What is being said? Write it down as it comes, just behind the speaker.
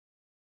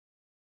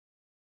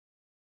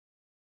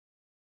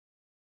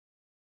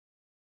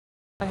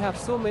I have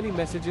so many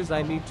messages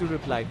I need to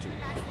reply to.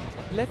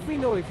 Let me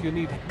know if you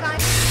need.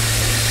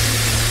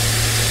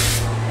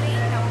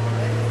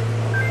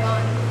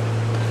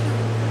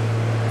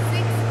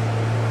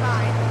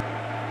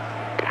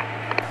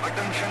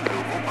 Attention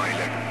loco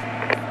pilot.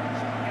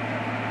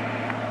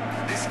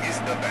 This is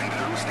the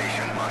Bangalore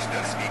station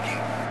master speaking.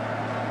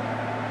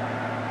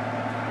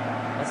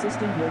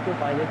 Assistant Loco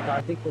Pilot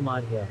Karthik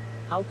Kumar here.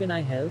 How can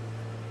I help?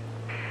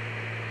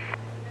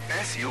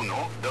 As you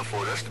know, the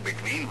forest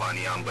between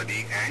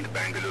Vaniambadi and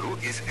Bangalore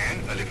is an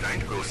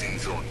elephant crossing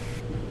zone.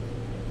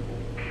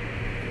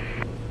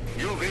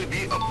 You will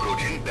be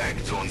approaching that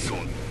zone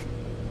soon.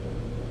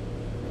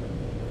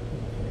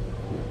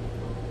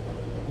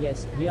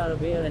 Yes, we are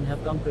aware and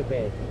have come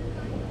prepared.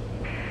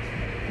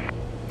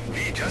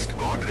 We just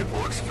got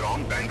reports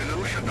from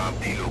Bangalore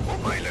Shatabdi Loco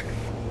Pilot.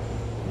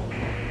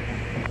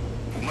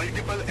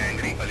 Multiple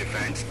angry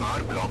elephants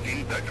are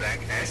blocking the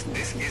track as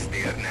this is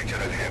their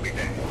natural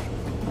habitat.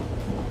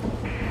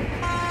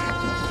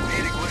 We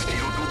request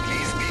you to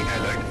please be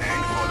alert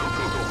and follow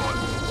protocol.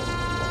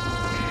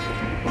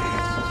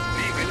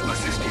 We will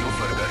assist you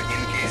further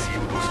in case you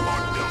do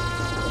spot them.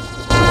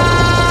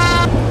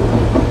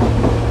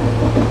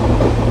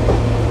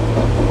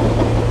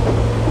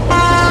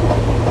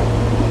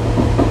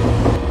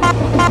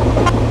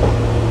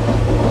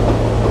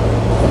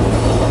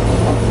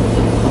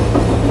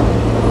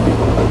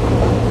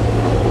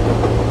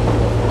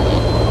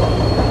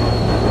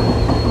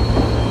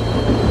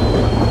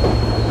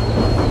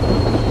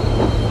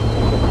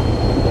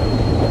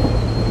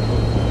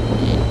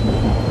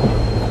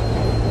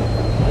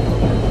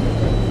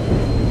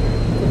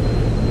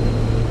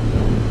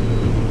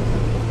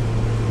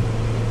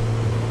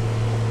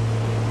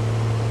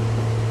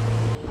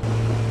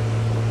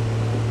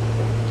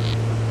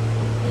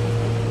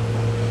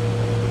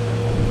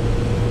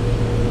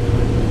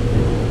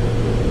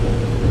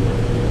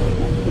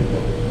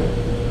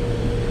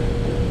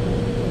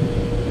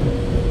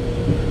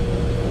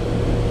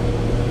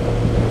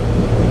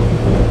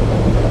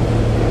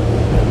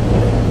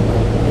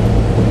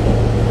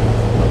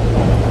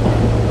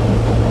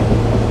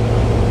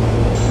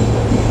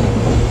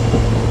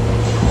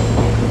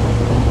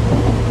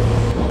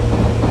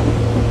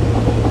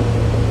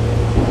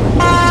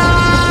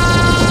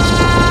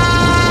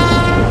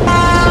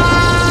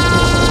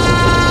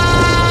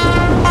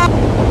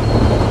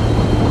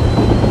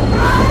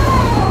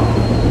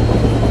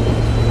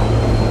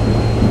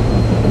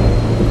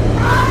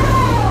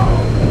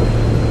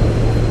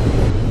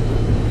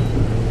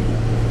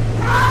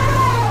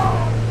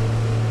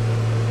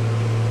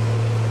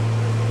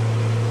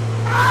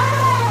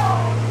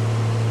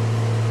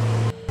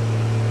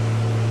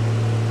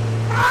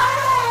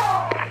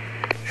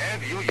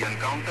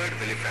 Encountered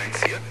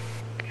elephants here?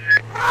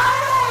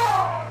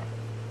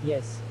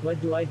 Yes,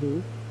 what do I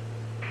do?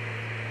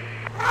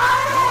 Go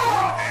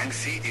home and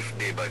see if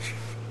they budge.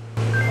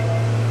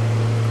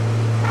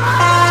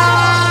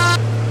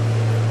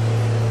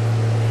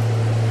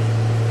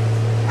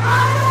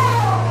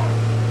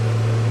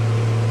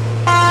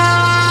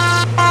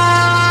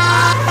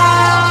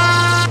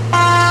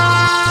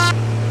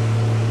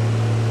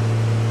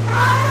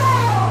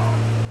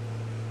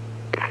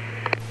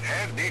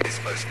 Have they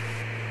dispersed?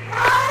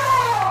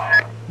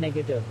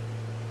 Negative.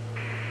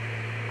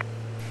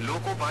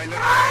 Loco pilot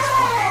has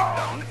to take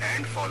down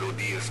and follow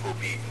the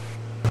SOP.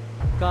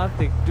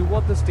 Karthik, do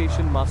what the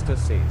station master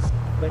says.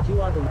 But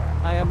you are the...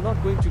 I am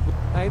not going to go.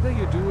 Either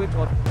you do it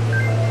or...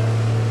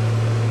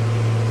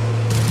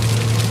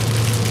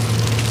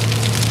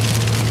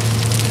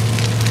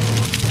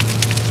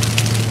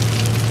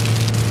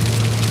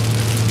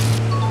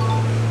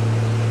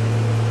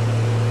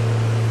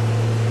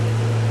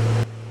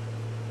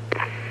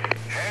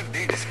 Have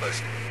they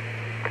dispersed?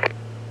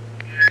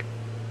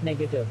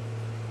 Negative.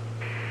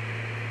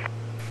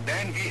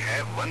 Then we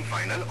have one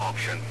final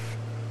option.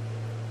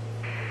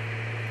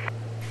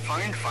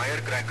 Find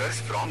firecrackers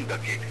from the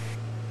kit.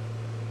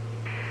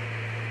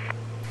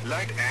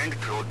 Light and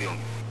throw them.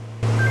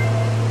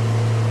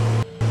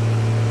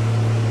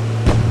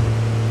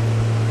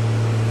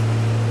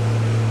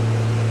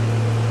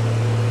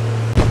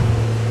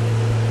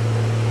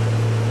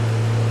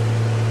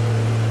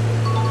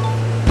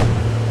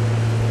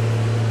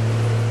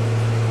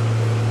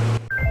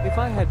 If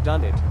I had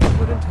done it, it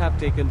wouldn't have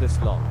taken this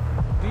long.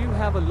 Do you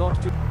have a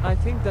lot to... I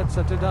think that's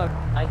uttered out.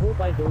 I hope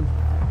I don't...